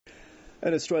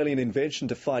An Australian invention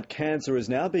to fight cancer is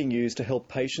now being used to help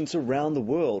patients around the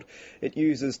world. It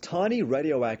uses tiny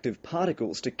radioactive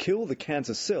particles to kill the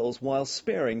cancer cells while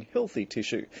sparing healthy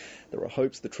tissue. There are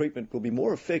hopes the treatment will be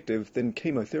more effective than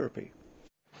chemotherapy.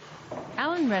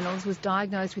 Alan Reynolds was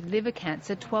diagnosed with liver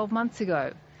cancer 12 months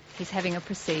ago. He's having a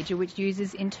procedure which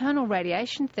uses internal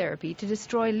radiation therapy to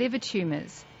destroy liver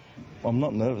tumours. I'm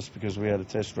not nervous because we had a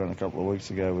test run a couple of weeks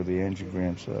ago with the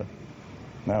angiogram, so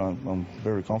no, I'm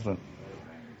very confident.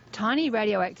 Tiny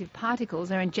radioactive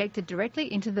particles are injected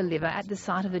directly into the liver at the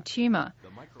site of the tumour.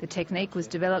 The technique was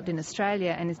developed in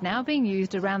Australia and is now being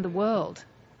used around the world.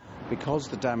 Because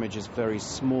the damage is very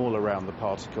small around the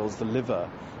particles, the liver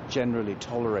generally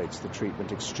tolerates the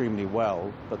treatment extremely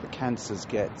well, but the cancers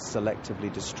get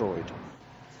selectively destroyed.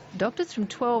 Doctors from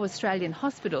 12 Australian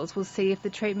hospitals will see if the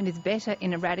treatment is better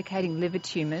in eradicating liver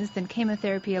tumours than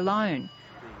chemotherapy alone.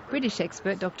 British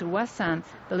expert Dr Wassan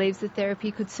believes the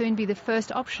therapy could soon be the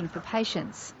first option for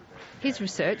patients. His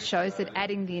research shows that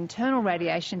adding the internal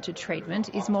radiation to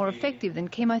treatment is more effective than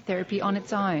chemotherapy on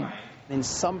its own. In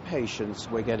some patients,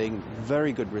 we're getting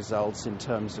very good results in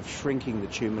terms of shrinking the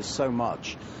tumours so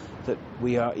much that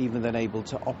we are even then able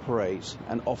to operate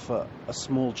and offer a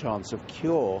small chance of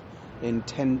cure in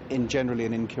generally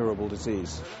an incurable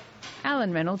disease.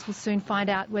 Alan Reynolds will soon find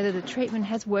out whether the treatment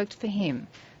has worked for him.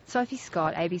 Sophie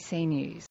Scott, ABC News.